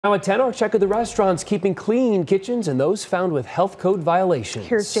Now at 10, our check of the restaurants keeping clean kitchens and those found with health code violations.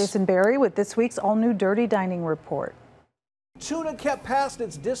 Here's Jason Berry with this week's all-new Dirty Dining report. Tuna kept past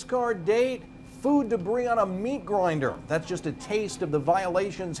its discard date. Food debris on a meat grinder. That's just a taste of the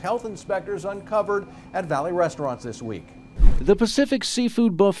violations health inspectors uncovered at Valley restaurants this week. The Pacific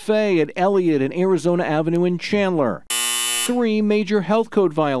Seafood Buffet at Elliott and Arizona Avenue in Chandler. 3 major health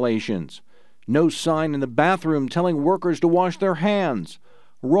code violations. No sign in the bathroom telling workers to wash their hands.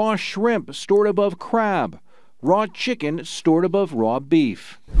 Raw shrimp stored above crab. Raw chicken stored above raw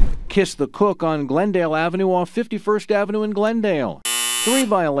beef. Kiss the cook on Glendale Avenue off 51st Avenue in Glendale. 3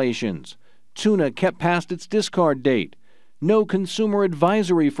 violations. Tuna kept past its discard date. No consumer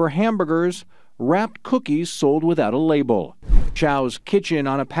advisory for hamburgers. Wrapped cookies sold without a label. Chow's Kitchen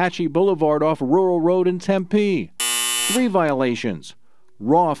on Apache Boulevard off Rural Road in Tempe. 3 violations.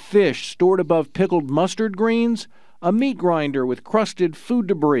 Raw fish stored above pickled mustard greens. A meat grinder with crusted food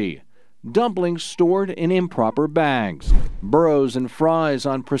debris. Dumplings stored in improper bags. Burros and fries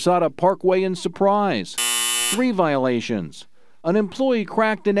on Prasada Parkway in Surprise. 3 violations. An employee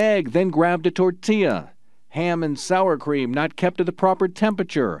cracked an egg, then grabbed a tortilla. Ham and sour cream not kept at the proper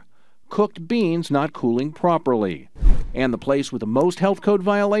temperature. Cooked beans not cooling properly. And the place with the most health code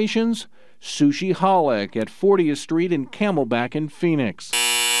violations? Sushi Holic at 40th Street and Camelback in Phoenix.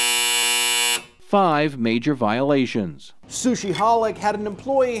 5 major violations. Sushi Holic had an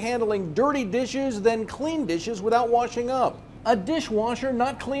employee handling dirty dishes, then clean dishes without washing up. A dishwasher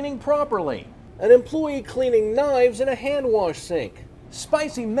not cleaning properly. An employee cleaning knives in a hand wash sink.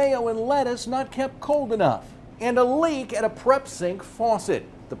 Spicy mayo and lettuce not kept cold enough. And a leak at a prep sink faucet.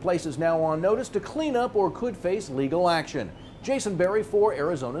 The place is now on notice to clean up or could face legal action. Jason Berry for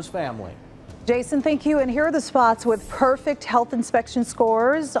Arizona's Family. Jason, thank you. And here are the spots with perfect health inspection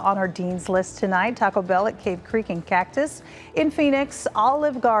scores on our Dean's List tonight. Taco Bell at Cave Creek and Cactus in Phoenix,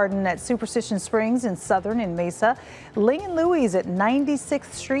 Olive Garden at Superstition Springs in Southern in Mesa, Ling & Louie's at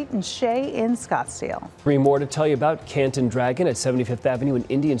 96th Street and Shea in Scottsdale. 3 more to tell you about. Canton Dragon at 75th Avenue and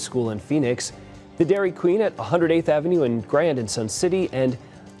Indian School in Phoenix, the Dairy Queen at 108th Avenue and Grand in Sun City, and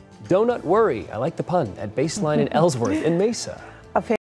Donut Worry, I like the pun, at Baseline in Ellsworth in Mesa.